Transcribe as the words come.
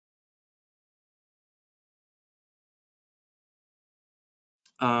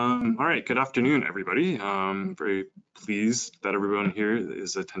All right, good afternoon, everybody. Very pleased that everyone here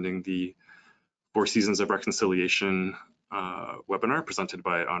is attending the Four Seasons of Reconciliation webinar presented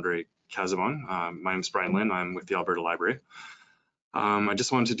by Andre Casabon. My name is Brian Lynn. I'm with the Alberta Library. I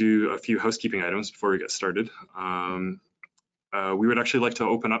just wanted to do a few housekeeping items before we get started. We would actually like to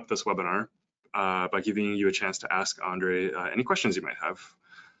open up this webinar by giving you a chance to ask Andre any questions you might have.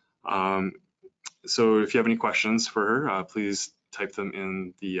 So if you have any questions for her, please type them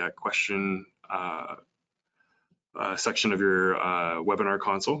in the question section of your webinar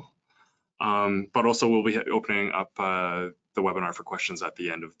console. But also we'll be opening up the webinar for questions at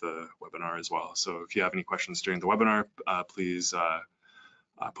the end of the webinar as well. So if you have any questions during the webinar, please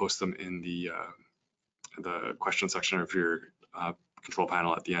post them in the question section of your control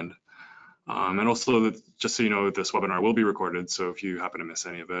panel at the end. And also, just so you know, this webinar will be recorded, so if you happen to miss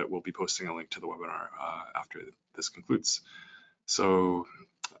any of it, we'll be posting a link to the webinar after this concludes. So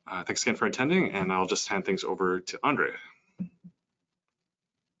thanks again for attending, and I'll just hand things over to Andre.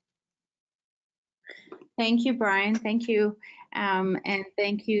 Thank you, Brian. Thank you. And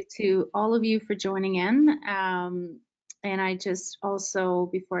thank you to all of you for joining in. And I just also,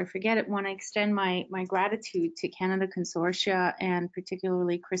 before I forget it, want to extend my gratitude to Canada Consortia and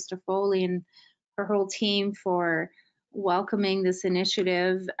particularly Krista Foley and her whole team for welcoming this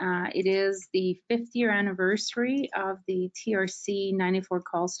initiative. It is the 5th year anniversary of the TRC 94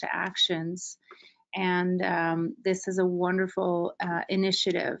 calls to actions. And this is a wonderful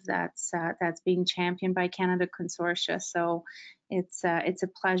initiative that's being championed by Canada Consortia. So it's a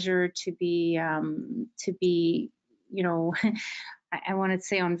pleasure to be you know, I want to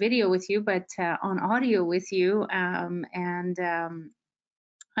say on video with you, but on audio with you. I'm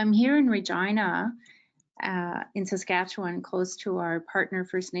here in Regina, in Saskatchewan, close to our partner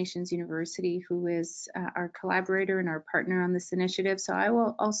First Nations University, who is our collaborator and our partner on this initiative. So I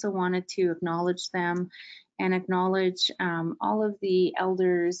will also wanted to acknowledge them and acknowledge all of the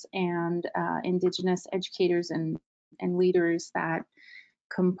elders and Indigenous educators and leaders that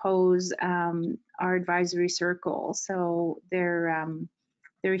compose our advisory circle. So they're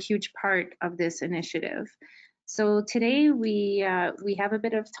a huge part of this initiative. So today we have a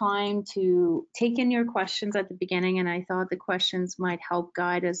bit of time to take in your questions at the beginning, and I thought the questions might help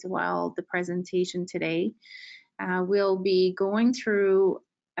guide as well the presentation today. We'll be going through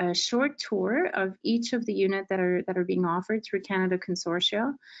a short tour of each of the units that are being offered through Canada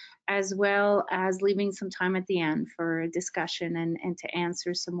Consortia, as well as leaving some time at the end for a discussion and to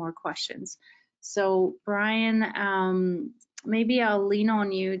answer some more questions. So Brian, maybe I'll lean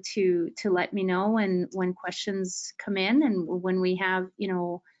on you to let me know when questions come in, and when we have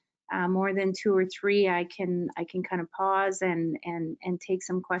more than 2 or 3, I can kind of pause and take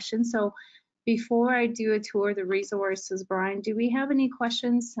some questions. So before I do a tour of the resources, Brian, do we have any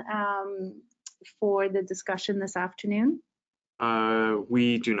questions for the discussion this afternoon?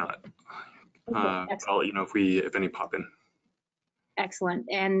 We do not. Okay, I'll let you know if any pop in. Excellent,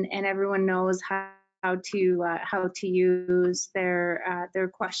 and everyone knows how to use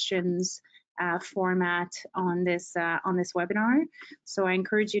their questions format on this webinar. So I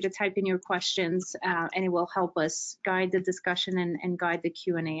encourage you to type in your questions, and it will help us guide the discussion and guide the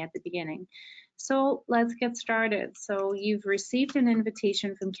Q&A at the beginning. So let's get started. So you've received an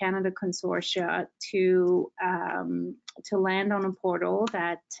invitation from Canada Consortia to land on a portal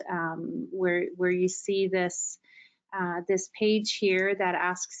that where you see this page here that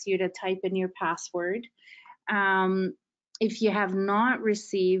asks you to type in your password. If you have not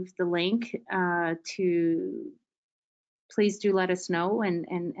received the link, please do let us know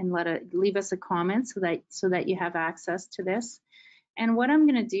and leave us a comment so that you have access to this. And what I'm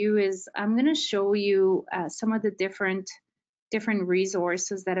going to do is I'm going to show you some of the different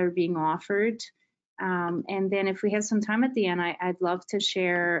resources that are being offered. And then if we have some time at the end, I'd love to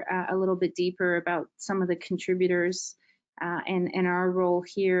share a little bit deeper about some of the contributors and our role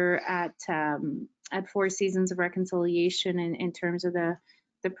here at Four Seasons of Reconciliation in terms of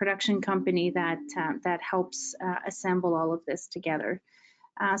the production company that helps assemble all of this together.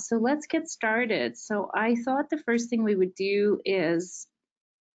 So let's get started. So I thought the first thing we would do is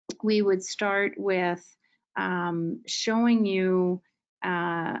we would start with showing you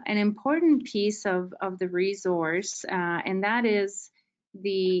an important piece of the resource, and that is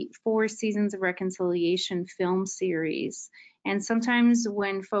the Four Seasons of Reconciliation film series. And sometimes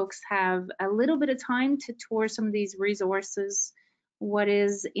when folks have a little bit of time to tour some of these resources, what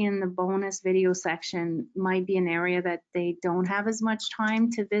is in the bonus video section might be an area that they don't have as much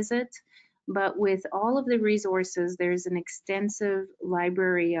time to visit. But with all of the resources, there's an extensive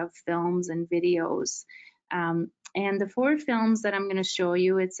library of films and videos And the 4 films that I'm going to show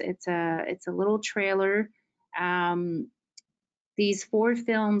you, it's a little trailer. These 4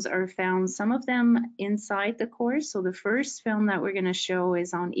 films are found, some of them inside the course. So the first film that we're going to show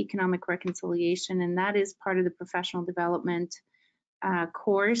is on economic reconciliation, and that is part of the professional development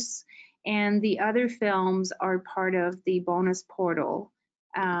course. And the other films are part of the bonus portal,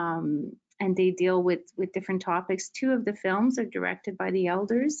 and they deal with different topics. 2 of the films are directed by the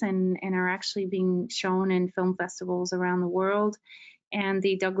elders and are actually being shown in film festivals around the world. And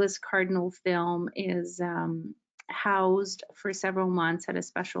the Douglas Cardinal film is housed for several months at a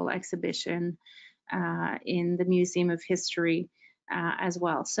special exhibition in the Museum of History as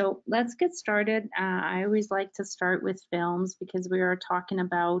well. So let's get started. I always like to start with films because we are talking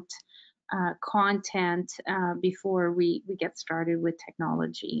about content before we get started with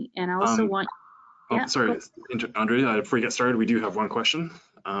technology. And I also want... Oh, sorry, Andre, before we get started, we do have one question.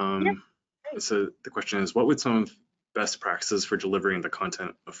 So the question is, what would some best practices for delivering the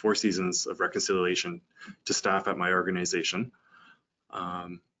content of 4 seasons of reconciliation to staff at my organization?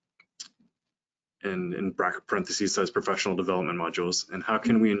 And in bracket parentheses says professional development modules, and how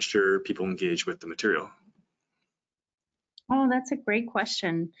can we ensure people engage with the material? Oh, that's a great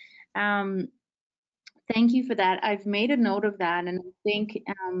question. Thank you for that. I've made a note of that, and I think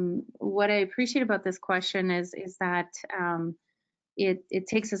what I appreciate about this question is that it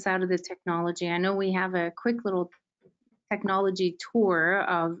takes us out of the technology. I know we have a quick little technology tour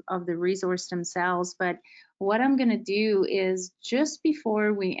of the resource themselves, but what I'm going to do is just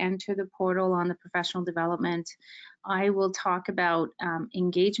before we enter the portal on the professional development, I will talk about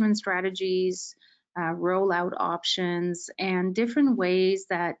engagement strategies, rollout options, and different ways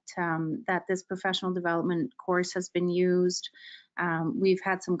that that this professional development course has been used. We've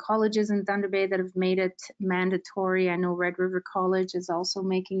had some colleges in Thunder Bay that have made it mandatory. I know Red River College is also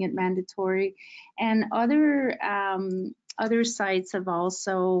making it mandatory, and other sites have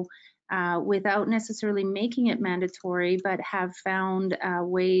also, without necessarily making it mandatory, but have found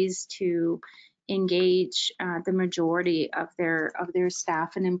ways to engage the majority of their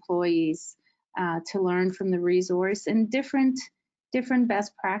staff and employees to learn from the resource, and different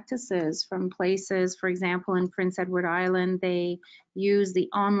best practices from places. For example, in Prince Edward Island, they use the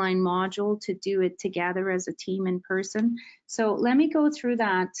online module to do it together as a team in person. So let me go through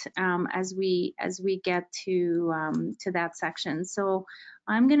that as we get to that section. So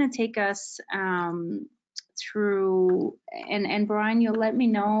I'm going to take us through, and Brian, you'll let me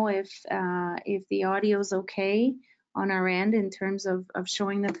know if the audio is okay on our end in terms of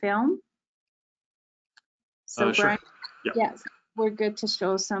showing the film. So sure. Brian, yeah. Yes, we're good to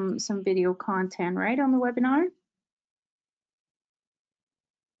show some video content, right, on the webinar?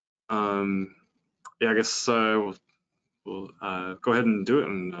 Yeah, I guess we'll go ahead and do it,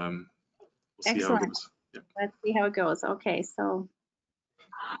 and we'll see Excellent. how it goes. Yeah. Let's see how it goes. Okay, so.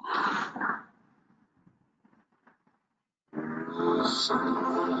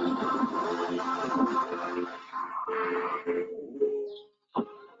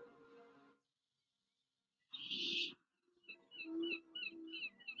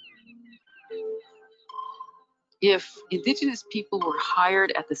 If Indigenous people were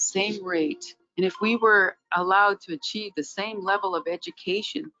hired at the same rate, and if we were allowed to achieve the same level of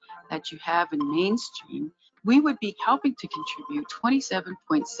education that you have in mainstream, we would be helping to contribute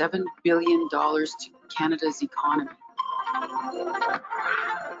 $27.7 billion to Canada's economy.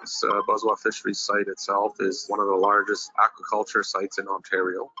 This Buzwa Fisheries site itself is one of the largest aquaculture sites in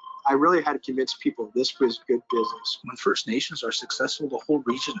Ontario. I really had to convince people this was good business. When First Nations are successful, the whole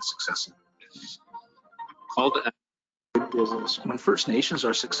region is successful. Call to Good business. When First Nations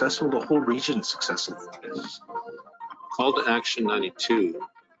are successful, the whole region is successful. Call to Action 92,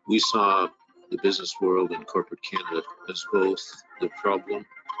 we saw the business world and corporate Canada as both the problem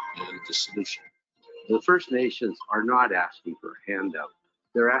and the solution. The First Nations are not asking for a handout.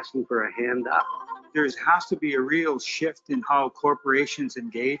 They're asking for a hand up. There has to be a real shift in how corporations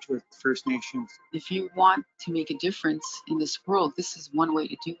engage with First Nations. If you want to make a difference in this world, this is one way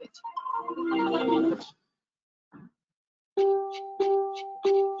to do it.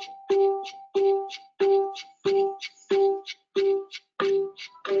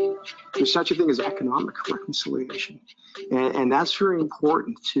 There's such a thing as economic reconciliation. And that's very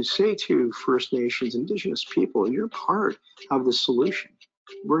important to say to First Nations, Indigenous people, you're part of the solution.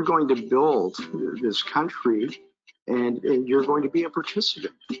 We're going to build this country, and you're going to be a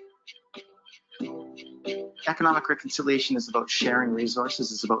participant. Economic reconciliation is about sharing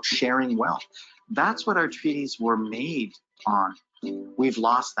resources, it's about sharing wealth. That's what our treaties were made on. We've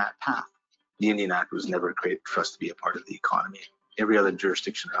lost that path. The Indian Act was never created for us to be a part of the economy. every other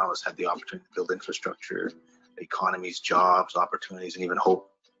jurisdiction around us had the opportunity to build infrastructure, economies, jobs, opportunities, and even hope.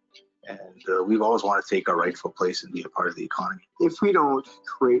 And we've always wanted to take our rightful place and be a part of the economy. If we don't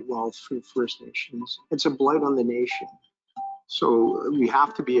create wealth for First Nations, it's a blight on the nation. So we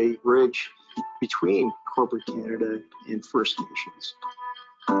have to be a bridge between corporate Canada and First Nations.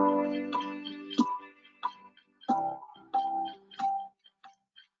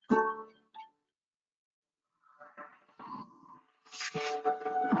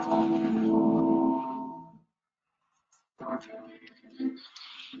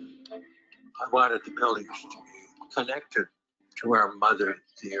 I wanted the buildings to be connected to our mother,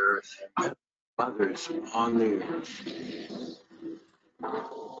 the earth, mothers on the earth.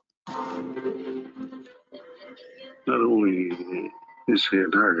 Not only is he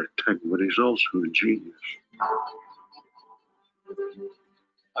an architect, but he's also a genius.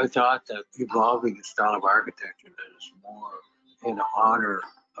 I thought that evolving a style of architecture that is more in honor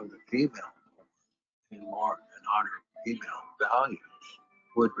of the female and more in honor of female values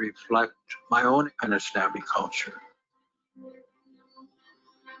would reflect my own Anishinaabe culture.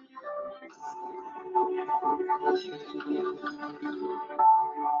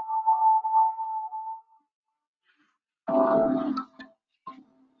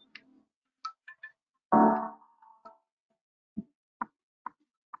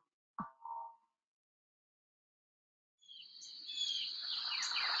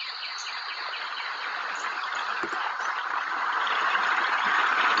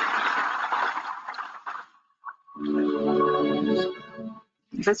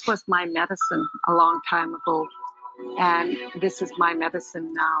 This was my medicine a long time ago, and this is my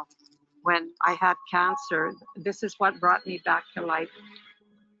medicine now. When I had cancer, this is what brought me back to life.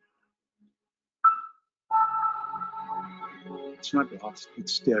 It's not lost,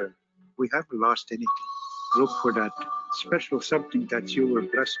 it's there. We haven't lost anything. Look for that special something that you were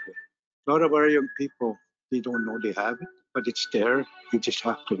blessed with. A lot of our young people, they don't know they have it, but it's there. You just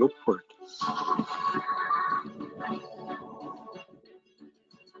have to look for it.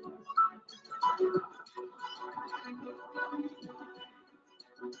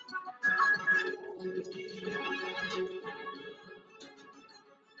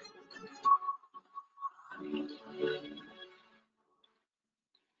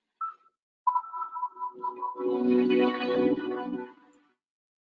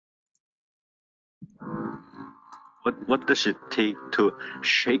 What does it take to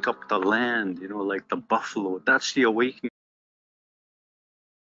shake up the land, you know, like the buffalo? That's the awakening.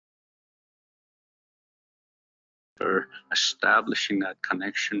 Or establishing that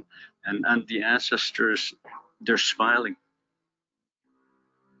connection, and the ancestors, they're smiling.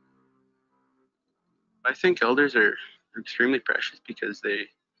 I think elders are extremely precious because they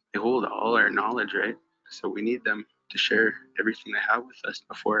hold all our knowledge, right? So we need them to share everything they have with us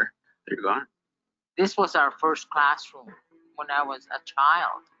before they're gone. This was our first classroom when I was a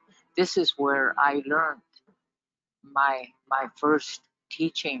child. This is where I learned my first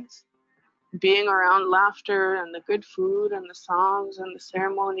teachings. Being around laughter and the good food and the songs and the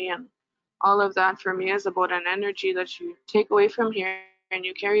ceremony and all of that for me is about an energy that you take away from here and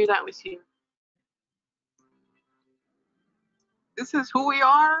you carry that with you. This is who we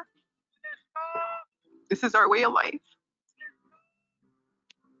are. This is our way of life.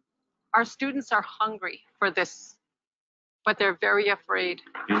 Our students are hungry for this, but they're very afraid.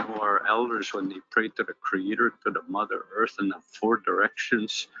 You know, our elders, when they pray to the Creator, to the Mother Earth, in the four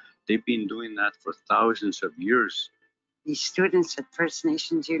directions, they've been doing that for thousands of years. These students at First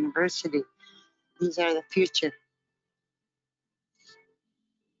Nations University, these are the future.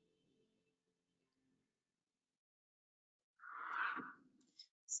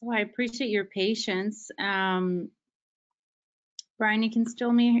 So I appreciate your patience. Brian, you can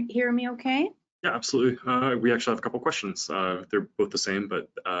still hear me okay? Yeah, absolutely. We actually have a couple questions. They're both the same, but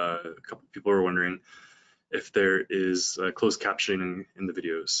a couple people are wondering if there is closed captioning in the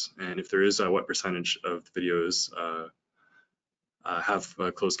videos, and if there is, what percentage of the videos have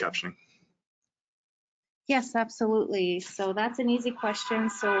closed captioning? Yes, absolutely. So that's an easy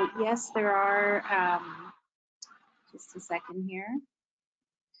question. So yes, there are, just a second here.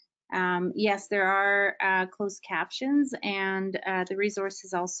 Yes, there are closed captions, and the resource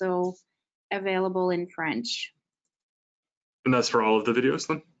is also available in French. And that's for all of the videos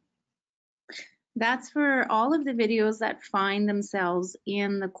then? That's for all of the videos that find themselves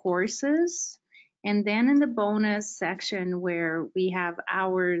in the courses. And then in the bonus section where we have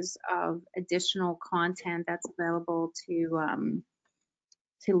hours of additional content that's available to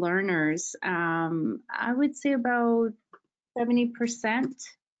learners, I would say about 70%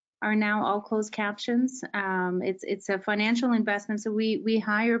 are now all closed captions. It's a financial investment, so we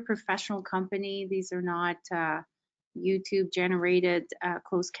hire a professional company. These are not YouTube generated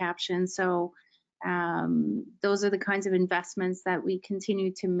closed captions. So those are the kinds of investments that we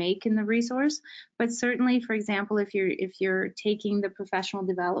continue to make in the resource. But certainly, for example, if you're taking the professional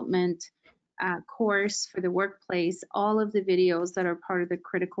development course for the workplace, all of the videos that are part of the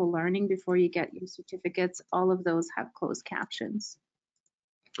critical learning before you get your certificates, all of those have closed captions.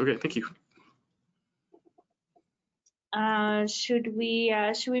 Okay, thank you. Should we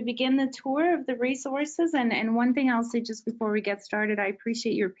begin the tour of the resources? And one thing I'll say just before we get started, I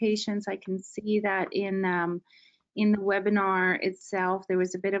appreciate your patience. I can see that in the webinar itself, there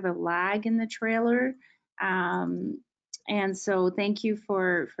was a bit of a lag in the trailer. And so thank you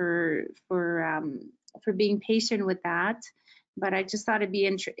for being patient with that. But I just thought it'd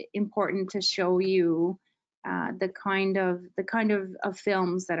be important to show you the kind of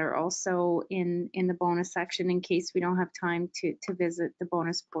films that are also in the bonus section in case we don't have time to visit the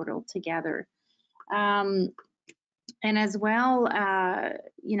bonus portal together. And as well,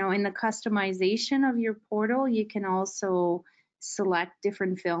 you know, in the customization of your portal, you can also select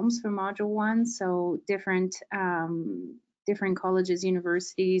different films for Module 1. So different colleges,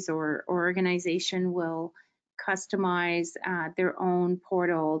 universities, or organization will customize their own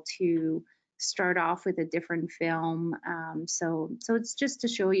portal to start off with a different film. So it's just to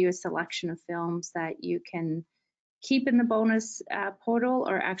show you a selection of films that you can keep in the bonus portal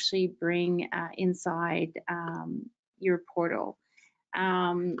or actually bring inside your portal.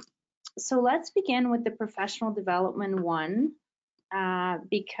 So let's begin with the professional development one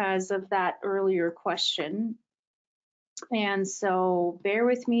because of that earlier question. And so bear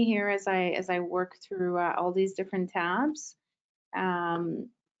with me here as I work through all these different tabs.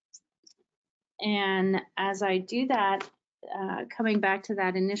 And as I do that, coming back to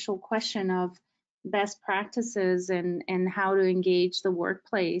that initial question of best practices and how to engage the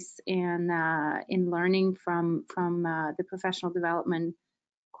workplace and in learning from the professional development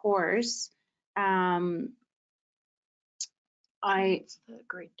course, It's the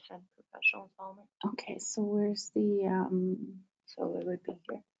grade 10 professional development. Okay, so where's the So it would be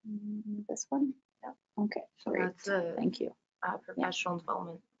here. this one? Yeah. Okay, So great. that's a Thank you. professional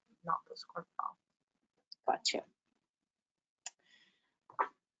development, not the score file. Gotcha.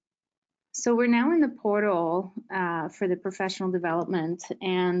 So we're now in the portal for the professional development,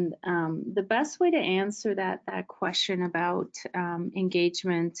 and the best way to answer that question about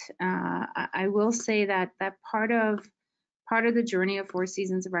engagement, I will say that part of the journey of 4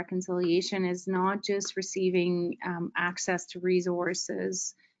 Seasons of Reconciliation is not just receiving access to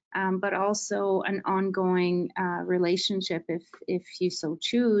resources, but also an ongoing relationship, if you so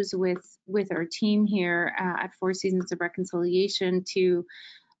choose, with our team here at 4 Seasons of Reconciliation to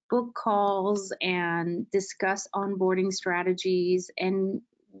book calls and discuss onboarding strategies. And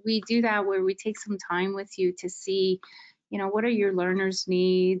we do that where we take some time with you to see, you know, what are your learners'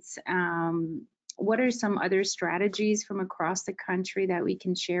 needs? What are some other strategies from across the country that we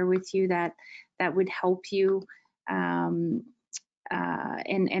can share with you that would help you?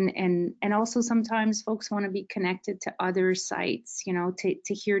 And also sometimes folks want to be connected to other sites, you know,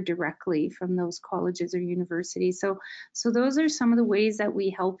 to hear directly from those colleges or universities. So those are some of the ways that we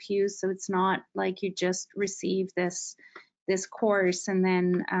help you. So it's not like you just receive this course and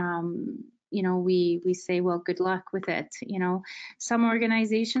then you know, we say, well, good luck with it. You know, some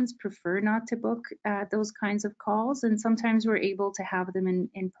organizations prefer not to book those kinds of calls, and sometimes we're able to have them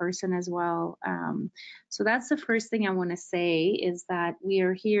in person as well. So that's the first thing I want to say, is that we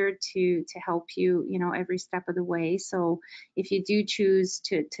are here to help you, you know, every step of the way. So if you do choose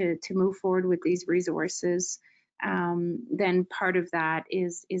to move forward with these resources, then part of that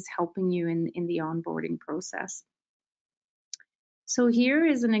is helping you in the onboarding process. So here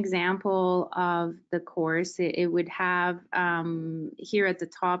is an example of the course. It would have, here at the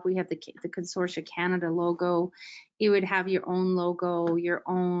top, we have the Consortia Canada logo. It would have your own logo, your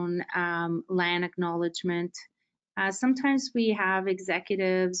own LAN acknowledgement. Sometimes we have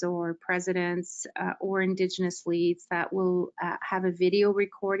executives or presidents or Indigenous leads that will have a video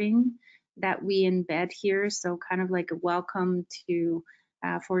recording that we embed here. So kind of like a welcome to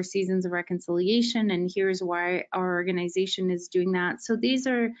 4 Seasons of Reconciliation, and here's why our organization is doing that. So these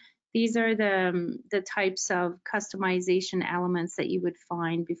are the types of customization elements that you would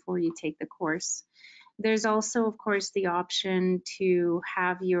find before you take the course. There's also, of course, the option to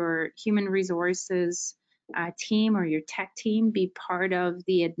have your human resources team or your tech team be part of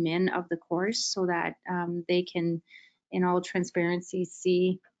the admin of the course, so that they can, in all transparency,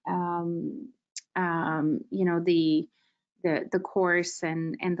 see you know, the course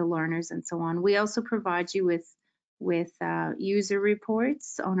and the learners and so on. We also provide you with user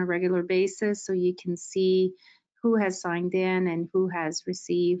reports on a regular basis, so you can see who has signed in and who has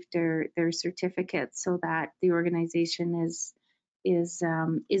received their certificates, so that the organization is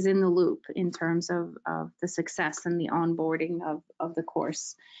in the loop in terms of the success and the onboarding of the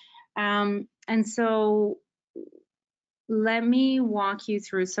course. And so let me walk you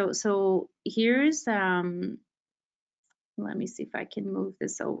through. So here's, let me see if I can move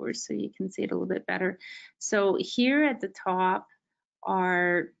this over so you can see it a little bit better. So here at the top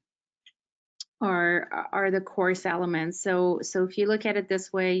are the course elements. So if you look at it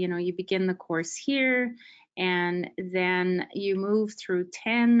this way, you know, you begin the course here, and then you move through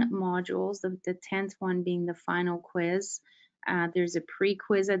 10 modules, the 10th one being the final quiz. There's a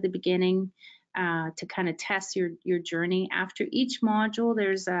pre-quiz at the beginning to kind of test your journey. After each module,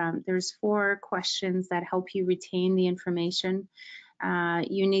 there's 4 questions that help you retain the information.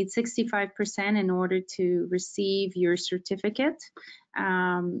 You need 65% in order to receive your certificate.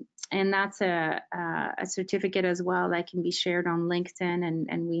 And that's a certificate as well that can be shared on LinkedIn,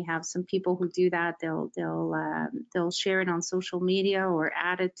 and we have some people who do that. They'll share it on social media or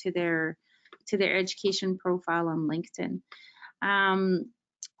add it to their education profile on LinkedIn.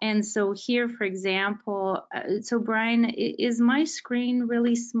 And so here, for example, so Brian, is my screen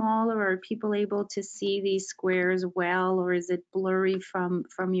really small, or are people able to see these squares well, or is it blurry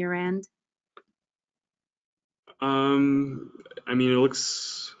from your end? I mean,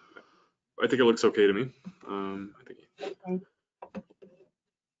 I think it looks okay to me. Okay.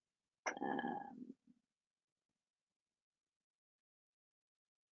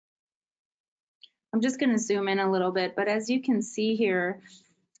 I'm just going to zoom in a little bit, but as you can see here,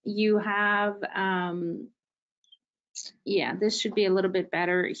 you have, yeah, this should be a little bit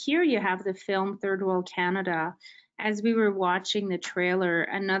better. Here you have the film Third World Canada. As we were watching the trailer,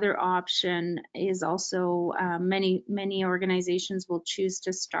 another option is also many organizations will choose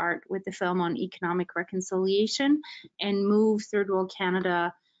to start with the film on economic reconciliation and move Third World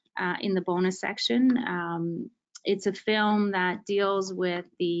Canada in the bonus section. It's a film that deals with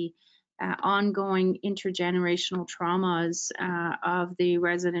the ongoing intergenerational traumas of the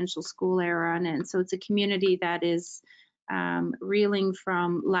residential school era, and so it's a community that is reeling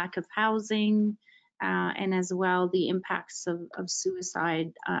from lack of housing, and as well the impacts of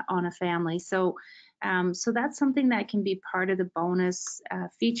suicide on a family. So that's something that can be part of the bonus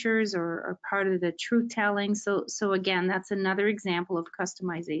features or part of the truth telling. So again, that's another example of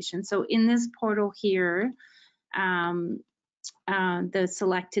customization. So in this portal here, the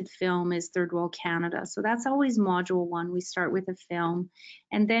selected film is Third World Canada. So that's always module 1. We start with a film,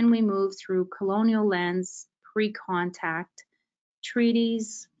 and then we move through colonial lens, pre-contact,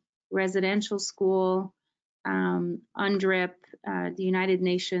 treaties, residential school, UNDRIP, the United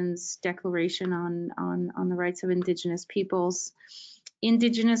Nations Declaration on the Rights of Indigenous Peoples,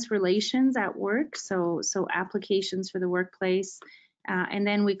 Indigenous relations at work, so applications for the workplace, and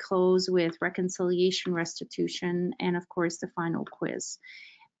then we close with reconciliation, restitution, and of course the final quiz.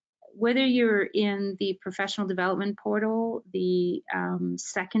 Whether you're in the professional development portal, the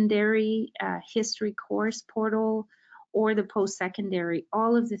secondary history course portal, or the post-secondary,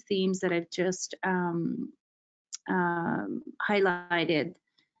 all of the themes that I've just highlighted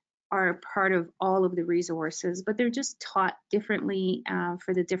are part of all of the resources, but they're just taught differently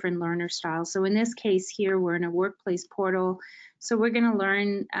for the different learner styles. So in this case here, we're in a workplace portal, so we're going to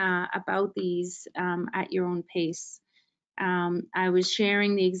learn about these at your own pace. I was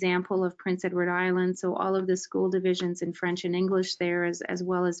sharing the example of Prince Edward Island, so all of the school divisions in French and English there, as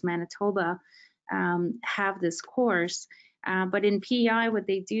well as Manitoba, have this course. But in PEI, what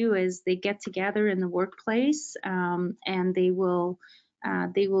they do is they get together in the workplace, and they will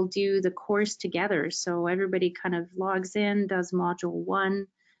do the course together. So everybody kind of logs in, does module 1,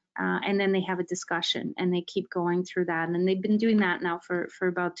 and then they have a discussion, and they keep going through that. And they've been doing that now for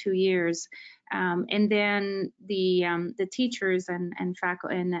about 2 years. And then the teachers and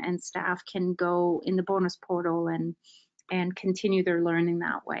faculty and staff can go in the bonus portal and continue their learning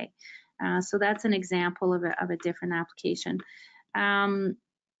that way. So that's an example of a different application. And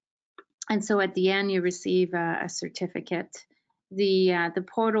so at the end, you receive a certificate. The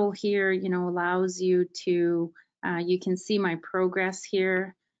portal here, allows you to, you can see my progress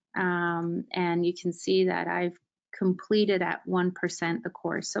here, and you can see that I've completed at 1% the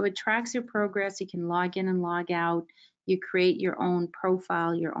course. So it tracks your progress. You can log in and log out. You create your own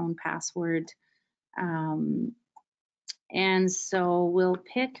profile, your own password. And so we'll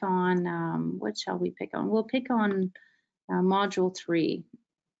pick on, what shall we pick on? We'll pick on module 3.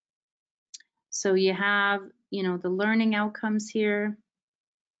 So you have the learning outcomes here.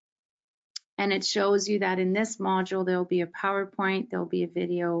 And it shows you that in this module, there'll be a PowerPoint, there'll be a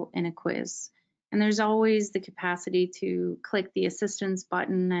video, and a quiz. And there's always the capacity to click the assistance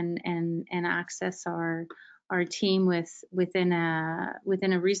button and access our team within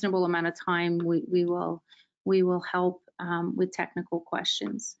a reasonable amount of time. We will help with technical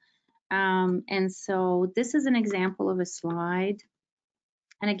questions. And so this is an example of a slide.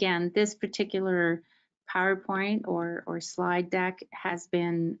 And again, this particular PowerPoint or slide deck has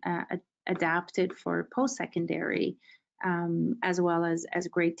been adapted for post-secondary as well as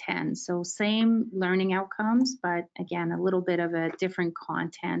grade 10. So same learning outcomes, but again, a little bit of a different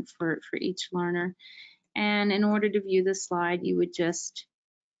content for each learner. And in order to view the slide, you would just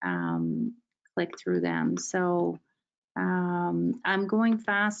click through them. So I'm going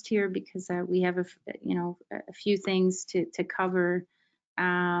fast here because we have a few things to cover.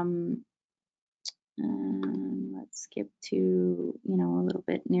 Let's skip to a little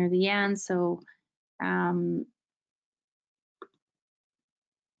bit near the end. So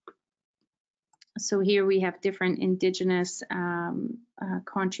so here we have different Indigenous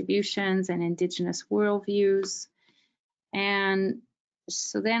contributions and Indigenous worldviews. And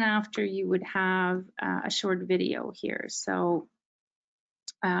so then after you would have a short video here. So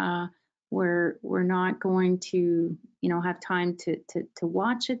we're not going to have time to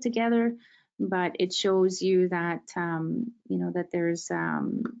watch it together, but it shows you that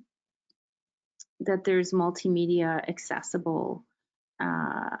that there's multimedia accessible.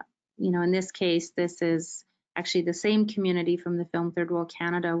 In this case, this is actually the same community from the Film Third World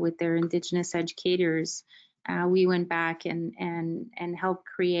Canada with their Indigenous educators. We went back and helped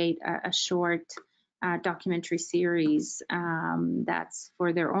create a short documentary series that's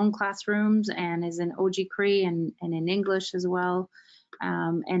for their own classrooms and is in OG Cree and in English as well,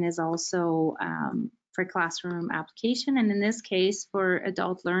 and is also for classroom application, and in this case for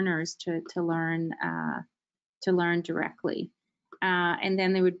adult learners to learn directly. And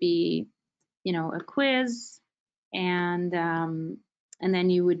then there would be a quiz, and then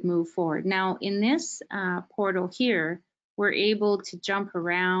you would move forward. Now in this portal here, we're able to jump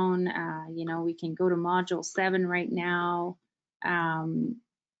around. We can go to module 7 right now,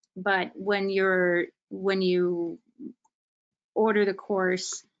 but when you order the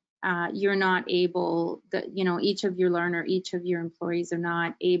course, you're not able, each of your employees are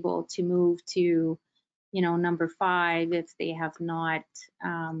not able to move to number 5 if they have not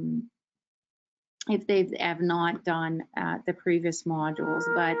done the previous modules.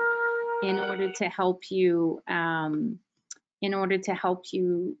 But in order to help you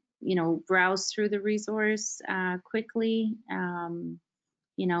browse through the resource quickly,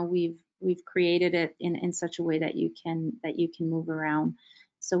 we've created it in such a way that you can move around.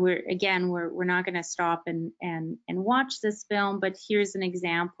 So we're not going to stop and watch this film, but here's an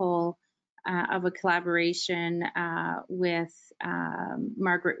example of a collaboration with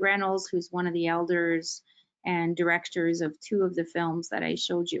Margaret Reynolds, who's one of the elders and directors of 2 of the films that I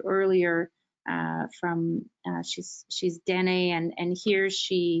showed you earlier. She's Dene, and here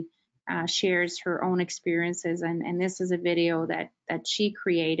she shares her own experiences, and this is a video that she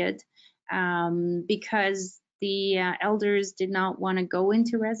created because the elders did not want to go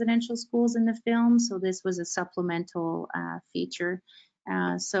into residential schools in the film, so this was a supplemental feature.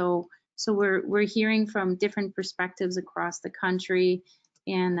 So we're hearing from different perspectives across the country.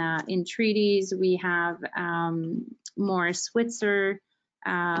 In treaties, we have Morris Switzer,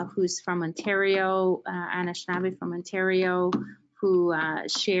 who's from Ontario, Anishinaabe from Ontario, who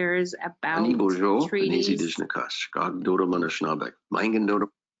shares about treaties.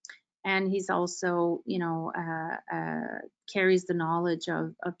 And he's also, carries the knowledge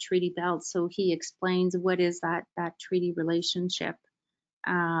of treaty belts. So he explains what is that treaty relationship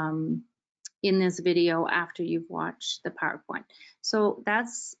in this video after you've watched the PowerPoint. So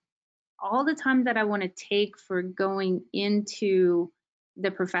that's all the time that I want to take for going into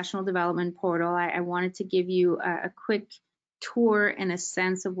the professional development portal. I wanted to give you a quick tour and a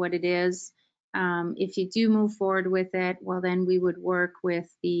sense of what it is. If you do move forward with it, well, then we would work with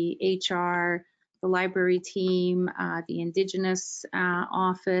the HR, the library team, the Indigenous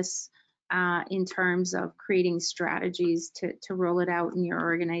office in terms of creating strategies to roll it out in your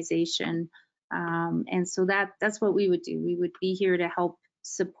organization. And so that's what we would do. We would be here to help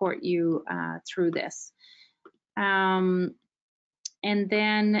support you through this. And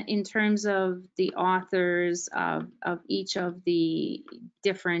then in terms of the authors of each of the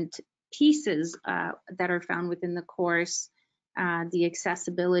different pieces that are found within the course, the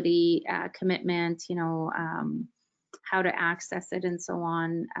accessibility commitment, how to access it and so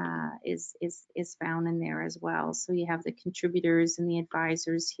on is found in there as well. So you have the contributors and the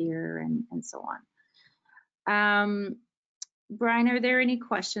advisors here and so on. Brian, are there any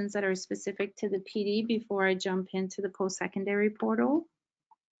questions that are specific to the PD before I jump into the post-secondary portal?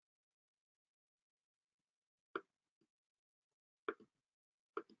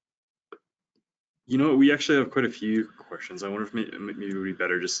 You know, we actually have quite a few questions. I wonder if maybe it would be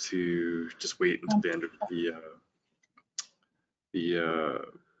better just to wait until the end of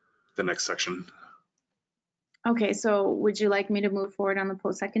the next section. Okay, so would you like me to move forward on the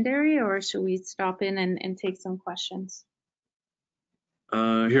post-secondary, or should we stop in and take some questions?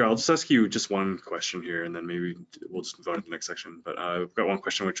 Here, I'll just ask you just one question here, and then maybe we'll just move on to the next section. But I've got one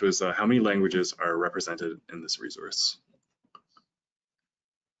question, which was how many languages are represented in this resource?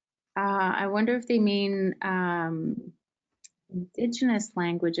 I wonder if they mean Indigenous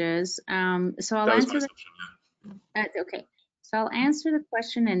languages. So I'll answer the okay. So I'll answer the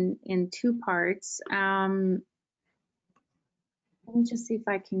question in two parts. Let me just see if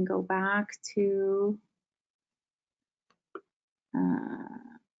I can go back to.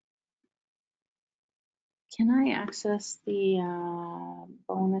 Can I access the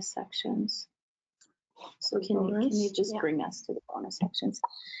bonus sections? So can you just bring us to the bonus sections?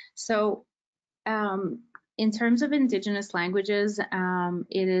 So in terms of Indigenous languages,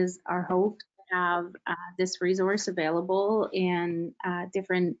 it is our hope to have this resource available in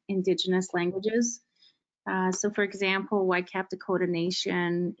different Indigenous languages. So for example, Whitecap Dakota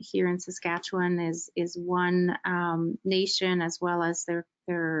Nation here in Saskatchewan is one nation, as well as their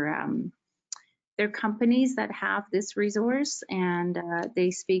companies that have this resource, and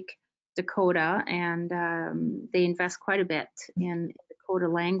they speak Dakota, and they invest quite a bit in Dakota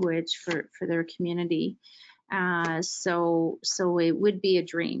language for their community. So it would be a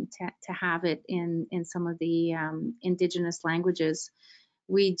dream to have it in some of the Indigenous languages.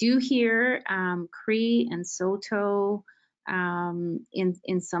 We do hear Cree and Saulteaux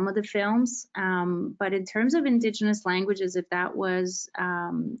in some of the films, but in terms of Indigenous languages, if that was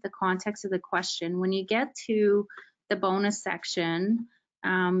the context of the question, when you get to the bonus section,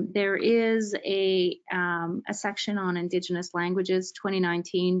 there is a section on Indigenous languages,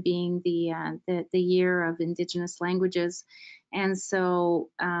 2019 being the year of Indigenous languages, and so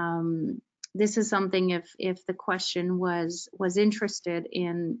this is something if the question was interested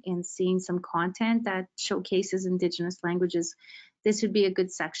in seeing some content that showcases Indigenous languages, this would be a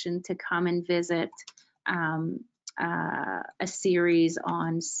good section to come and visit a series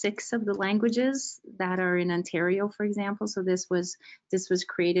on 6 of the languages that are in Ontario, for example. So this was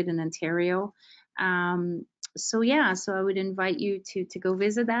created in Ontario. So yeah, so I would invite you to go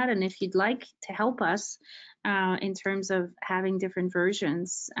visit that, and if you'd like to help us in terms of having different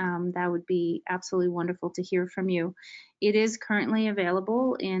versions, that would be absolutely wonderful to hear from you. It is currently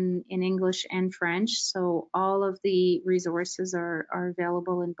available in English and French, so all of the resources are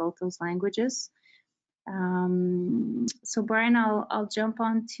available in both those languages. So Brian, I'll jump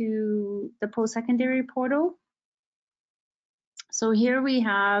on to the post-secondary portal. So here we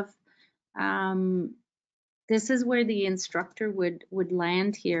have, this is where the instructor would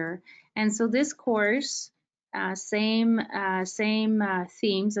land here. And so this course, same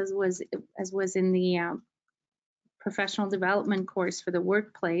themes as was in the professional development course for the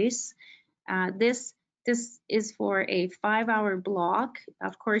workplace. This is for a 5-hour block.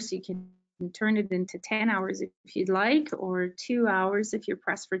 Of course, you can turn it into 10 hours if you'd like, or 2 hours if you're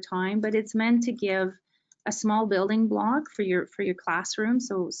pressed for time, but it's meant to give a small building block for your classroom,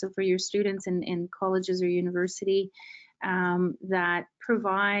 so for your students in colleges or university, that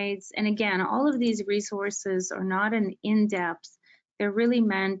provides, and again, all of these resources are not an in-depth, they're really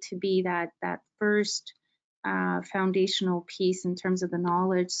meant to be that first foundational piece in terms of the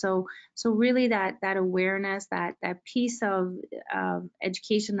knowledge. So really that awareness, that piece of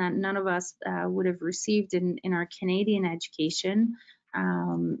education that none of us would have received in our Canadian education,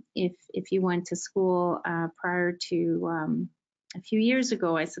 if you went to school prior to a few years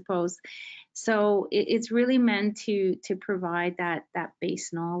ago, I suppose. So it's really meant to provide that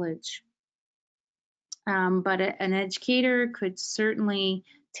base knowledge. But an educator could certainly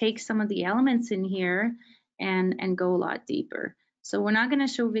take some of the elements in here and go a lot deeper. So we're not going to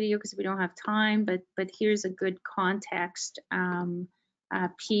show video because we don't have time, but here's a good context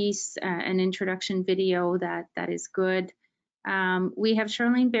piece, an introduction video that is good. We have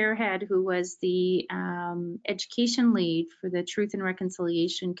Charlene Barehead, who was the education lead for the Truth and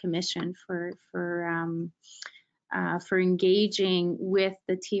Reconciliation Commission for engaging with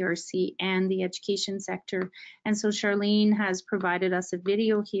the TRC and the education sector. And so Charlene has provided us a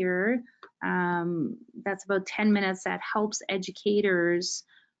video here That's about 10 minutes that helps educators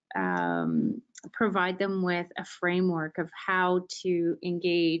provide them with a framework of how to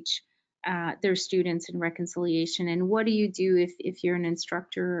engage their students in reconciliation. And what do you do if you're an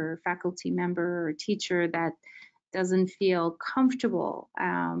instructor or faculty member or teacher that doesn't feel comfortable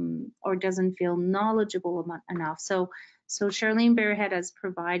or doesn't feel knowledgeable enough? So Charlene Bearhead has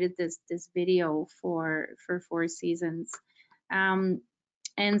provided this video for Four Seasons.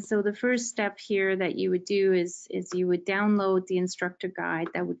 And so the first step here that you would do is you would download the instructor guide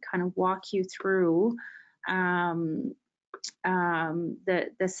that would kind of walk you through the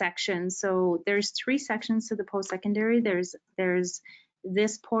section. So there's 3 sections to the post-secondary. There's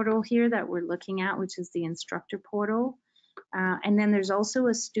this portal here that we're looking at, which is the instructor portal. And then there's also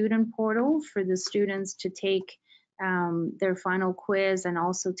a student portal for the students to take their final quiz and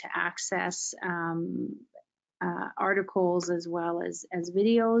also to access articles as well as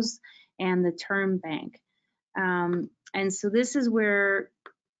videos and the term bank. And so this is where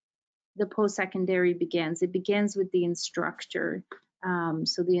the post-secondary begins. It begins with the instructor.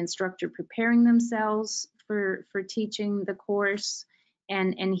 So the instructor preparing themselves for teaching the course.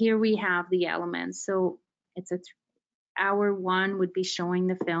 And here we have the elements. So it's hour 1 would be showing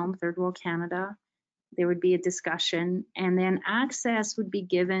the film, Third World Canada. There would be a discussion, and then access would be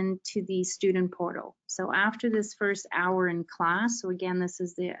given to the student portal. So after this first hour in class, so again, this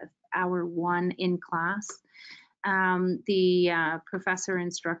is the hour 1 in class, the professor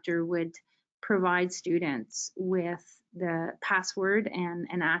instructor would provide students with the password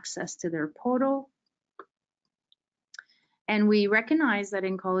and access to their portal. And we recognize that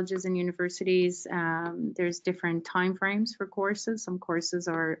in colleges and universities, there's different time frames for courses. Some courses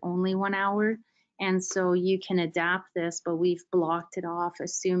are only 1 hour. And so you can adapt this, but we've blocked it off,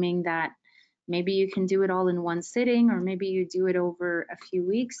 assuming that maybe you can do it all in one sitting, or maybe you do it over a few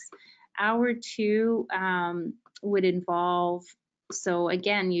weeks. Hour 2 would involve, so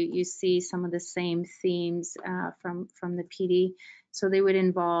again, you see some of the same themes from the PD. So they would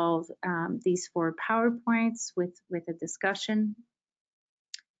involve these 4 PowerPoints with a discussion.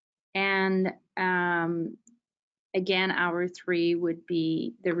 And again, hour 3 would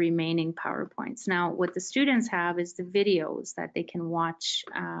be the remaining PowerPoints. Now, what the students have is the videos that they can watch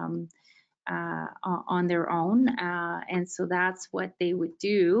on their own. And so that's what they would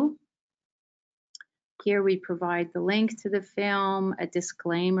do. Here we provide the link to the film, a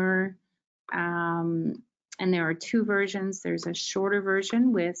disclaimer, and there are 2 versions. There's a shorter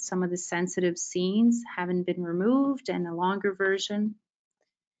version with some of the sensitive scenes haven't been removed, and a longer version.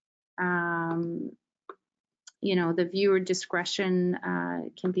 You know, the viewer discretion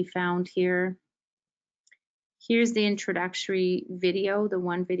can be found here. Here's the introductory video, the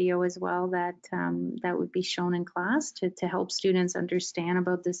one video as well that that would be shown in class to help students understand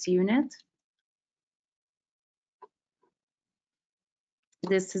about this unit.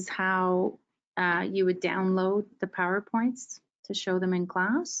 This is how you would download the PowerPoints to show them in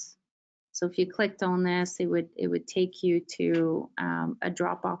class. So if you clicked on this, it would take you to a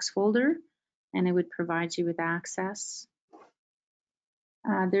Dropbox folder, and it would provide you with access.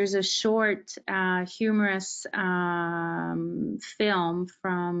 There's a short, humorous film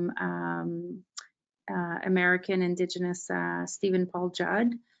from American Indigenous Stephen Paul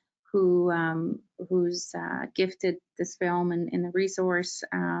Judd, who's gifted this film in the resource,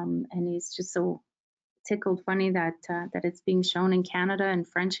 and he's just so tickled funny that it's being shown in Canada in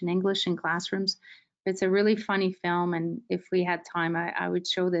French and English in classrooms. It's a really funny film, and if we had time, I would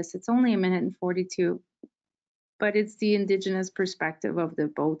show this. It's only 1 minute and 42, but it's the Indigenous perspective of the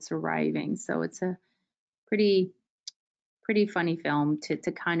boats arriving. So it's a pretty funny film to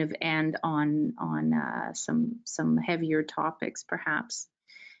kind of end on some heavier topics, perhaps.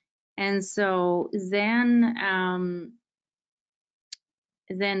 And so then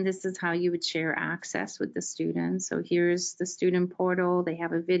this is how you would share access with the students. So here's the student portal. They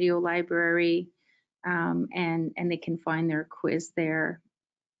have a video library, and they can find their quiz there.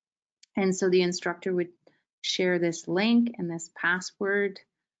 And so the instructor would share this link and this password,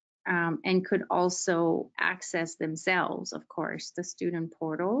 and could also access themselves, of course, the student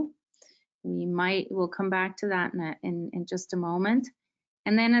portal. We'll come back to that in just a moment.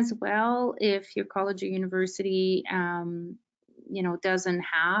 And then as well, if your college or university you know, doesn't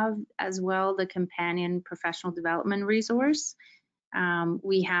have as well the companion professional development resource,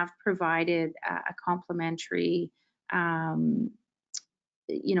 we have provided a complimentary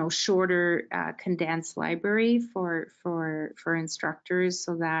you know, shorter condensed library for instructors,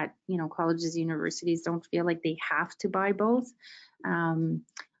 so that, you know, colleges, universities don't feel like they have to buy both.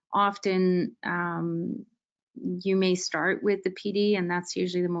 Often you may start with the PD, and that's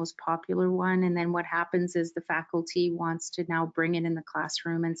usually the most popular one. And then what happens is the faculty wants to now bring it in the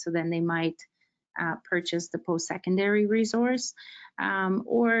classroom, and so then they might purchase the post-secondary resource,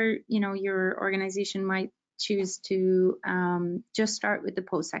 or your organization might choose to just start with the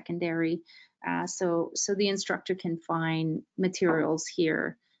post-secondary, so the instructor can find materials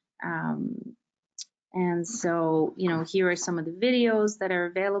here. And so here are some of the videos that are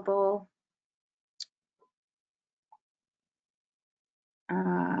available.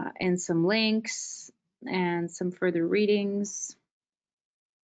 And some links and some further readings.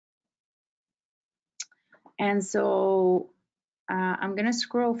 And so I'm going to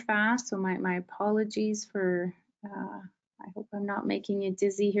scroll fast, so my apologies for, I hope I'm not making you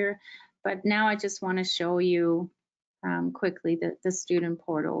dizzy here, but now I just want to show you quickly the student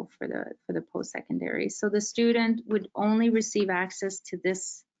portal for the post-secondary. So the student would only receive access to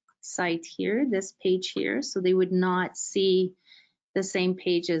this site here, this page here, so they would not see the same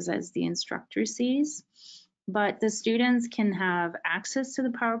pages as the instructor sees, but the students can have access to the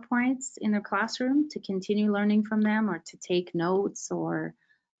PowerPoints in their classroom to continue learning from them, or to take notes, or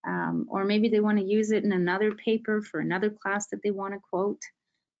maybe they want to use it in another paper for another class that they want to quote.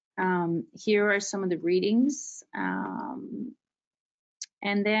 Here are some of the readings, and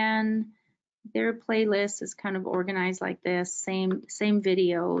then their playlist is kind of organized like this, same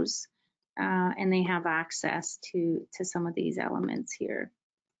videos. And they have access to some of these elements here.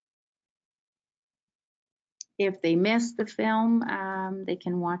 If they miss the film, they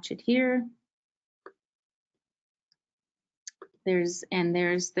can watch it here. There's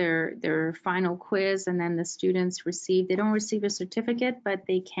their final quiz, and then the students they don't receive a certificate, but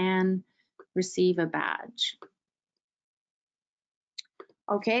they can receive a badge.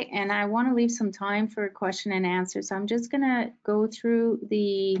 Okay, and I want to leave some time for question and answer, so I'm just going to go through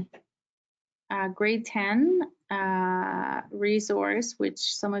the grade 10 resource, which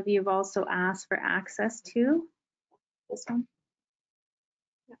some of you have also asked for access to. This one?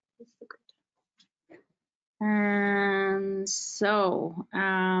 Yeah, this is the grade 10. And so,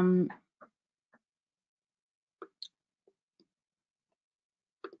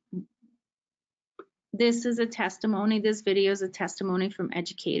 this is a testimony, this video is a testimony from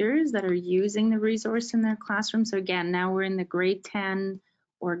educators that are using the resource in their classroom. So again, now we're in the grade 10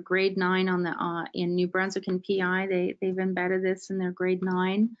 or grade 9 on the in New Brunswick and PI, they've embedded this in their grade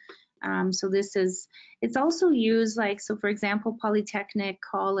 9. So it's also used, like, so for example, Polytechnic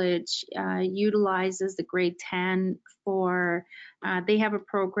College utilizes the grade 10 for, they have a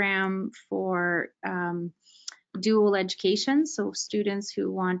program for dual education, so students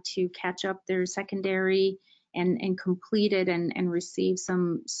who want to catch up their secondary and complete it and receive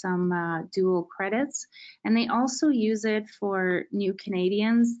some dual credits. And they also use it for new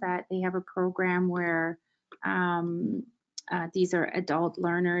Canadians, that they have a program where these are adult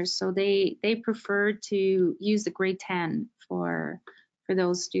learners, so they prefer to use the grade 10 for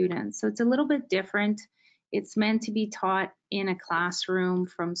those students. So it's a little bit different. It's meant to be taught in a classroom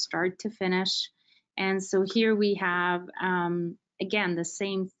from start to finish. And so here we have, again, the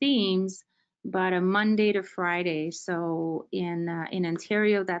same themes, but a Monday to Friday. So in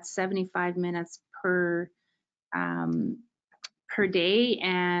Ontario, that's 75 minutes per day,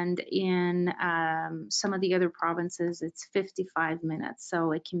 and in some of the other provinces, it's 55 minutes.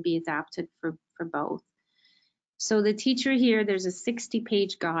 So it can be adapted for both. So the teacher here, there's a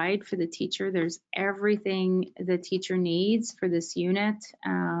 60-page guide for the teacher. There's everything the teacher needs for this unit,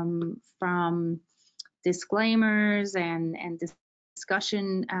 from disclaimers and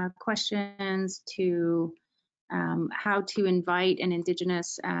discussion questions to how to invite an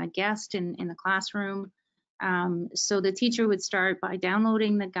Indigenous guest in the classroom. So the teacher would start by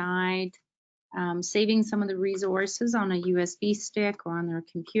downloading the guide, saving some of the resources on a USB stick or on their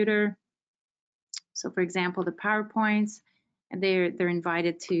computer. So for example, the PowerPoints, they're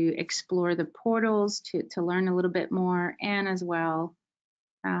invited to explore the portals to learn a little bit more, and as well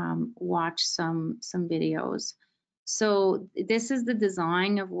watch some videos. So this is the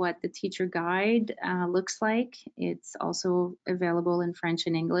design of what the teacher guide looks like. It's also available in French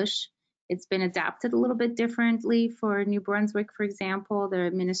and English. It's been adapted a little bit differently for New Brunswick, for example.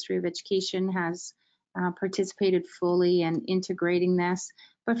 The Ministry of Education has participated fully in integrating this,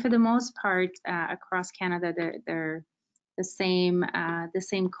 but for the most part, across Canada, they're the same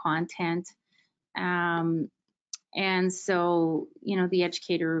content. And so, the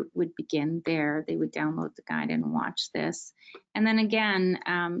educator would begin there. They would download the guide and watch this. And then again,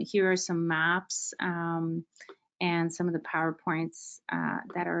 here are some maps and some of the PowerPoints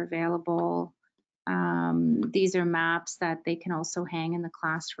that are available. These are maps that they can also hang in the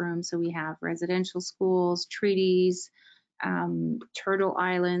classroom. So we have residential schools, treaties, Turtle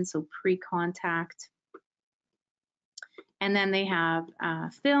Island, so pre-contact. And then they have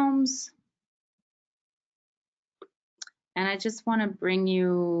films. And I just want to bring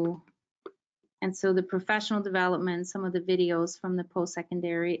you, and so the professional development, some of the videos from the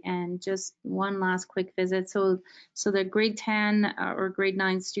post-secondary, and just one last quick visit. So the grade 10 or grade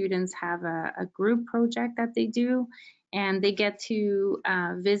 9 students have a group project that they do, and they get to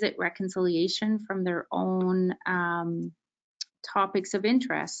visit reconciliation from their own topics of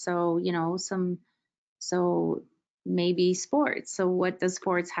interest. So, you know, so maybe sports. So what does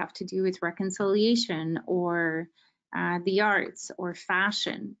sports have to do with reconciliation, or the arts, or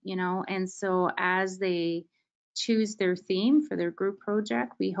fashion, you know? And so as they choose their theme for their group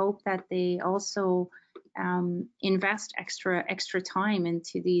project, we hope that they also invest extra time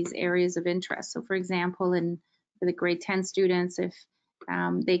into these areas of interest. So for example, for the grade 10 students, if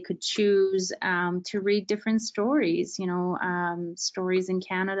they could choose to read different stories, you know, stories in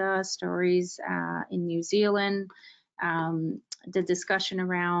Canada, stories in New Zealand, the discussion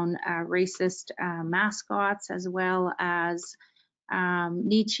around racist mascots, as well as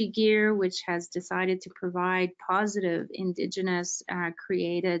Nietzsche Gear, which has decided to provide positive Indigenous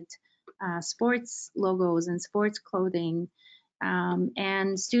created sports logos and sports clothing,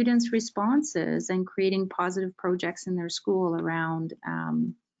 and students' responses and creating positive projects in their school around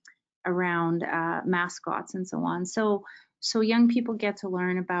mascots and so on. So young people get to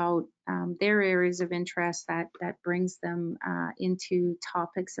learn about their areas of interest that brings them into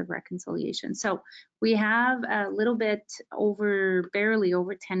topics of reconciliation. So we have a little bit barely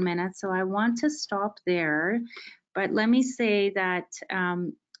over 10 minutes, so I want to stop there. But let me say that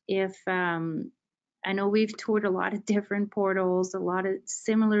I know we've toured a lot of different portals, a lot of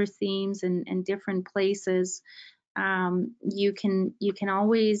similar themes and different places. You can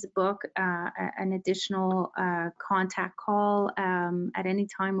always book an additional contact call at any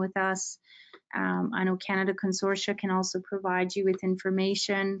time with us. I know Canada Consortia can also provide you with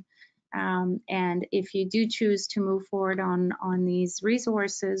information. And if you do choose to move forward on these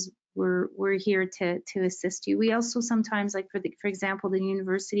resources, we're here to assist you. We also sometimes, like for example, the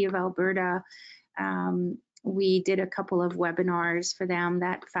University of Alberta, we did a couple of webinars for them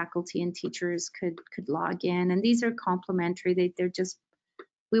that faculty and teachers could log in, and these are complimentary. They're just,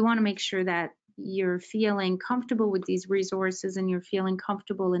 we want to make sure that you're feeling comfortable with these resources and you're feeling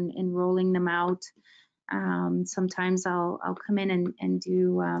comfortable in rolling them out. Sometimes I'll come in and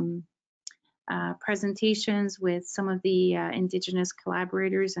do presentations with some of the Indigenous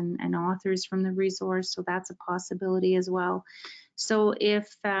collaborators and authors from the resource, so that's a possibility as well. So if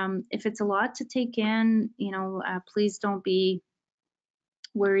it's a lot to take in, you know, please don't be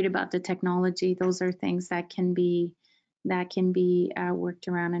worried about the technology. Those are things that can be worked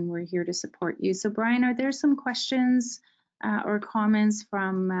around, and we're here to support you. So Brian, are there some questions or comments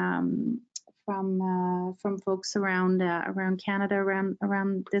from folks around Canada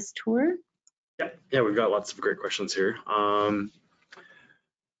around this tour? Yeah, we've got lots of great questions here.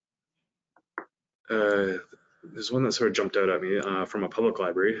 There's one that sort of jumped out at me from a public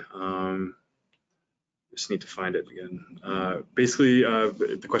library. Just need to find it again. Basically,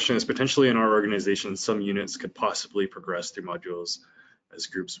 the question is, potentially in our organization, some units could possibly progress through modules as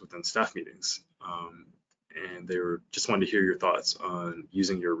groups within staff meetings. And they were just wanted to hear your thoughts on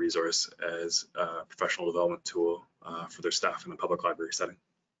using your resource as a professional development tool for their staff in a public library setting.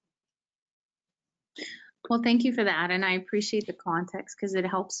 Well, thank you for that, and I appreciate the context because it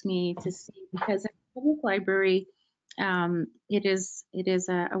helps me to see, because in a public library, it is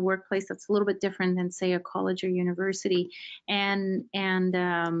a workplace that's a little bit different than, say, a college or university, and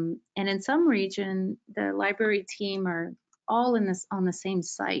in some region, the library team are all on the same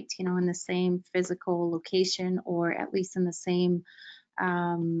site, you know, in the same physical location, or at least in the same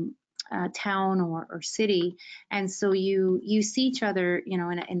town or city, and so you see each other, you know,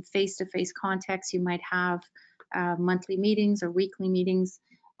 in face-to-face context. You might have monthly meetings or weekly meetings,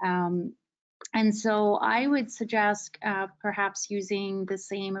 and so I would suggest perhaps using the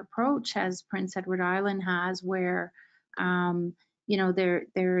same approach as Prince Edward Island has, where you know,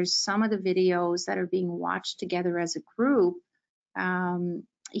 there's some of the videos that are being watched together as a group.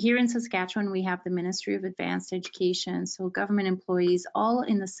 Here in Saskatchewan, we have the Ministry of Advanced Education, so government employees all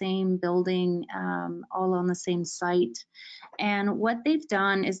in the same building, all on the same site. And what they've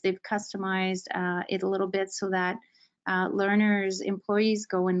done is they've customized it a little bit so that employees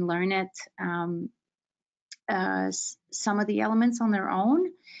go and learn it, some of the elements on their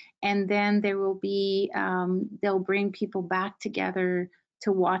own, and then there will be, they'll bring people back together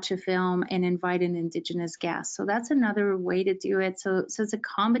watch a film and invite an Indigenous guest. So that's another way to do it. So it's a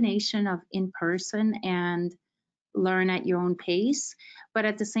combination of in-person and learn at your own pace. But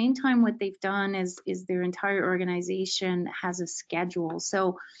at the same time, what they've done is their entire organization has a schedule.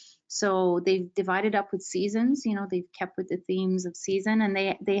 So they've divided up with seasons, you know, they've kept with the themes of season, and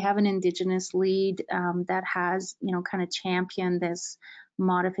they have an Indigenous lead that has, you know, kind of championed this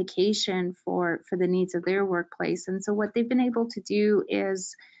modification for the needs of their workplace. And so what they've been able to do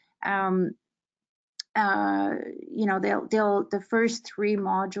is, you know, the first 3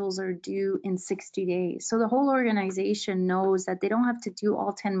 modules are due in 60 days. So the whole organization knows that they don't have to do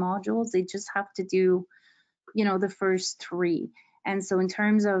all 10 modules. They just have to do, you know, the first 3. And so in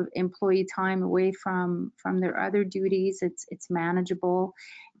terms of employee time away from their other duties, it's manageable.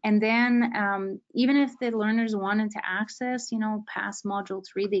 And then even if the learners wanted to access, you know, past module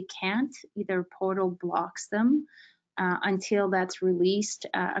 3, they can't. Either portal blocks them until that's released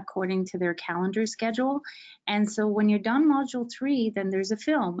according to their calendar schedule. And so when you're done module 3, then there's a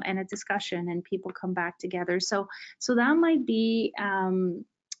film and a discussion and people come back together. So that might be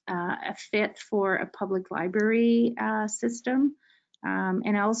a fit for a public library system.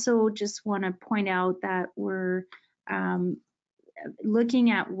 And I also just want to point out that we're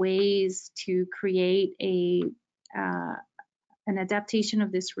looking at ways to create an adaptation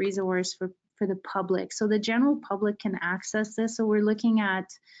of this resource for the public. So the general public can access this. So we're looking at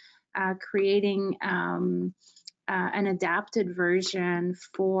creating an adapted version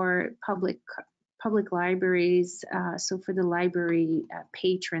for public libraries, so for the library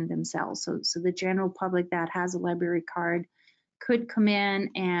patron themselves. So the general public that has a library card could come in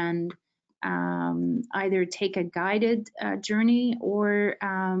and either take a guided journey or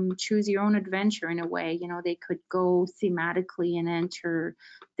choose your own adventure in a way. You know, they could go thematically and enter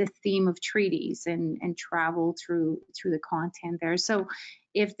the theme of treaties and travel through the content there. So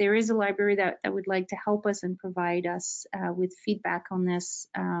if there is a library that would like to help us and provide us with feedback on this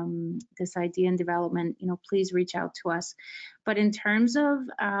this idea and development, you know, please reach out to us. But in terms of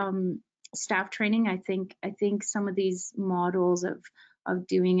staff training, I think some of these models of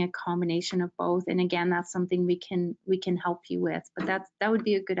doing a combination of both, and again, that's something we can help you with. But that would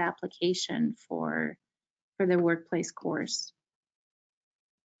be a good application for the workplace course.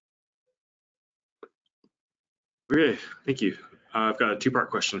 Okay, thank you. I've got a 2-part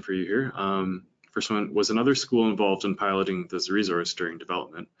question for you here. First one, was another school involved in piloting this resource during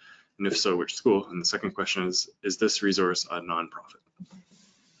development? And if so, which school? And the second question is this resource a nonprofit?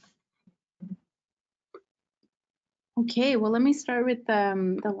 Okay, well, let me start with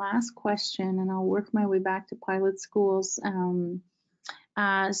the last question, and I'll work my way back to pilot schools.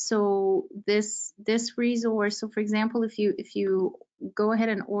 So this resource, so for example, if you go ahead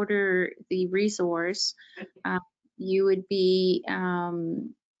and order the resource, you would be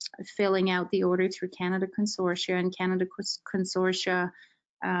filling out the order through Canada Consortia, and Canada Consortia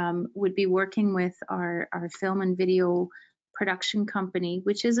would be working with our film and video production company,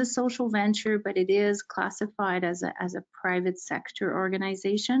 which is a social venture, but it is classified as a private sector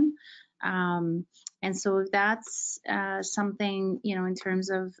organization. And so if that's something, you know, in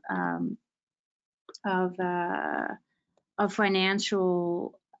terms of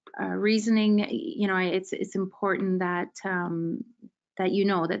financial reasoning, you know, it's important that that you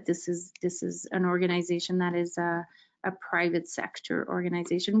know that this is an organization that is a private sector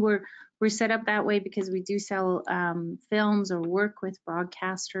organization. We're set up that way because we do sell films or work with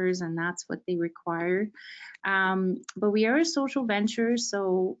broadcasters, and that's what they require. But we are a social venture,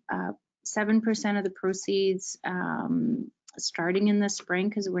 so 7% of the proceeds starting in the spring,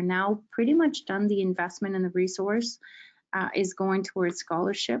 because we're now pretty much done the investment in the resource, is going towards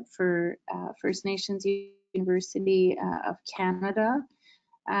scholarship for First Nations University of Canada.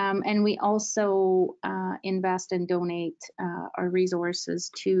 And we also invest and donate our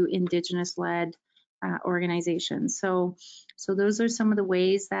resources to Indigenous-led organizations. So those are some of the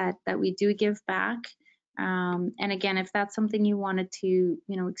ways that we do give back. And again, if that's something you wanted to, you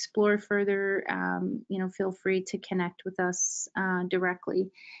know, explore further, you know, feel free to connect with us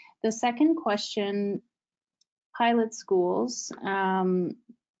directly. The second question, pilot schools.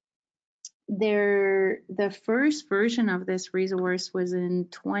 The first version of this resource was in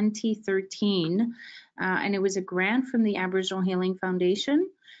 2013, and it was a grant from the Aboriginal Healing Foundation,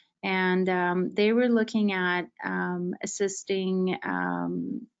 and they were looking at assisting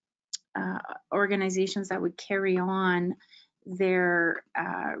organizations that would carry on their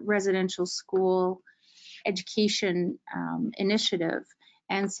residential school education initiative.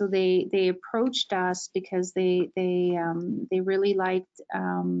 And so they approached us because they really liked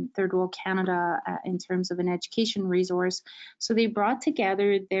Third World Canada in terms of an education resource. So they brought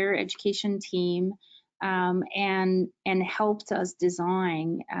together their education team and helped us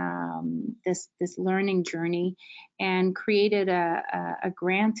design this learning journey, and created a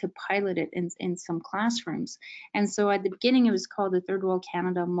grant to pilot it in some classrooms. And so at the beginning, it was called the Third World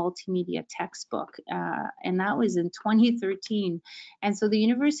Canada Multimedia Textbook, and that was in 2013. And so the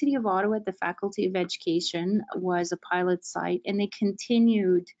University of Ottawa, the Faculty of Education, was a pilot site, and they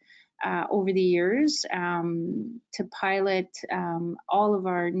continued over the years to pilot all of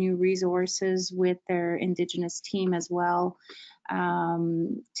our new resources with their Indigenous team as well,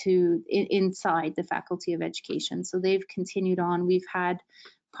 inside the Faculty of Education. So they've continued on. We've had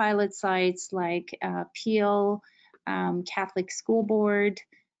pilot sites like Peel, Catholic School Board,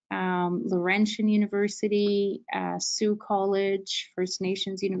 Laurentian University, Sioux College, First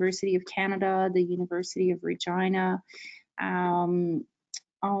Nations University of Canada, the University of Regina.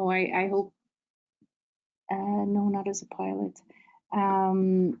 I hope, no, not as a pilot.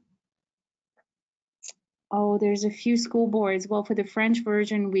 There's a few school boards. Well, for the French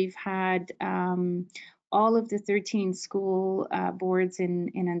version, we've had all of the 13 school boards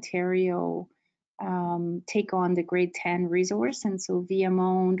in Ontario take on the grade 10 resource. And so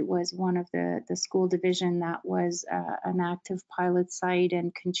Viamonde was one of the school division that was an active pilot site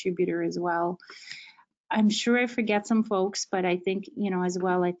and contributor as well. I'm sure I forget some folks, but I think, as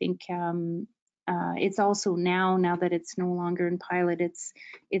well, I think it's also now that it's no longer in pilot, it's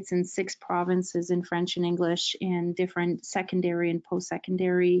in 6 provinces in French and English in different secondary and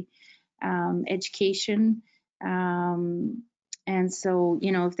post-secondary education. And so,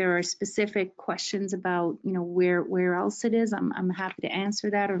 if there are specific questions about, where else it is, I'm happy to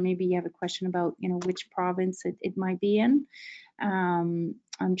answer that. Or maybe you have a question about, which province it might be in. I'm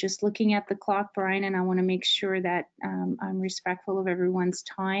just looking at the clock, Brian, and I want to make sure that I'm respectful of everyone's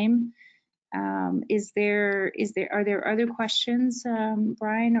time. Are there other questions,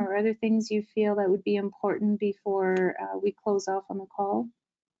 Brian, or other things you feel that would be important before we close off on the call?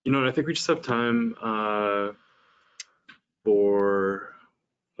 I think we just have time for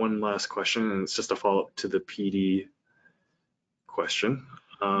one last question, and it's just a follow-up to the PD question.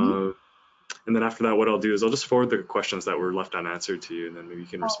 And then after that, what I'll do is I'll just forward the questions that were left unanswered to you, and then maybe you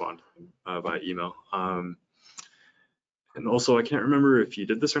can respond by email. And also, I can't remember if you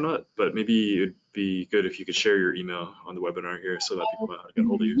did this or not, but maybe it'd be good if you could share your email on the webinar here so that people know how to get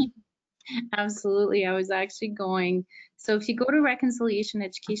hold of you. Absolutely. I was actually going. So if you go to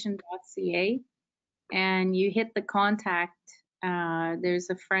reconciliationeducation.ca and you hit the contact, there's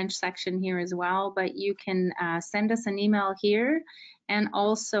a French section here as well, but you can send us an email here and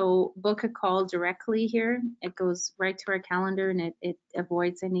also book a call directly here. It goes right to our calendar, and it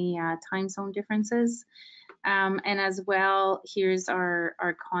avoids any time zone differences. And as well, here's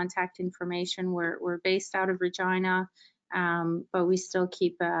our contact information. We're based out of Regina, but we still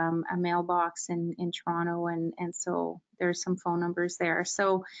keep a mailbox in Toronto, and so there's some phone numbers there.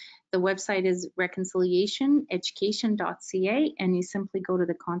 So the website is reconciliationeducation.ca, and you simply go to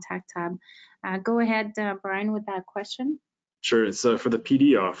the contact tab. Go ahead, Brian, with that question. Sure. So for the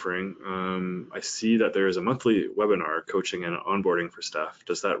PD offering, I see that there is a monthly webinar coaching and onboarding for staff.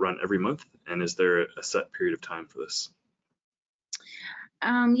 Does that run every month? And is there a set period of time for this?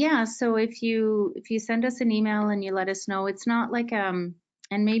 Yeah, so if you send us an email and you let us know, it's not like and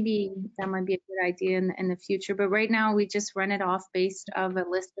maybe that might be a good idea in the future, but right now we just run it off based of a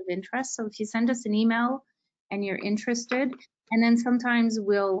list of interests. So if you send us an email and you're interested, and then sometimes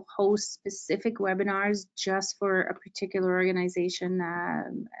we'll host specific webinars just for a particular organization,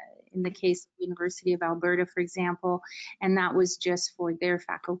 in the case of the University of Alberta, for example, and that was just for their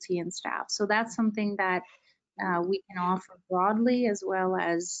faculty and staff. So that's something that we can offer broadly, as well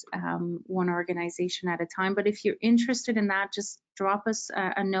as one organization at a time. But if you're interested in that, just drop us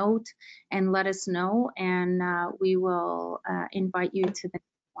a note and let us know, and we will invite you to the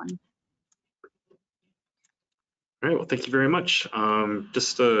next one. All right, well, thank you very much.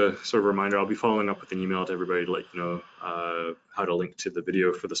 Just a sort of reminder, I'll be following up with an email to everybody to let you know how to link to the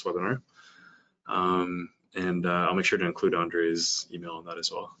video for this webinar. And I'll make sure to include Andre's email on that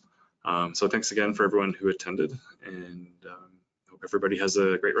as well. So thanks again for everyone who attended, and hope everybody has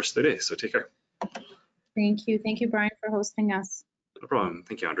a great rest of the day. So take care. Thank you. Thank you, Brian, for hosting us. No problem.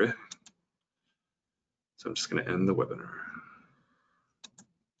 Thank you, Andre. So I'm just going to end the webinar.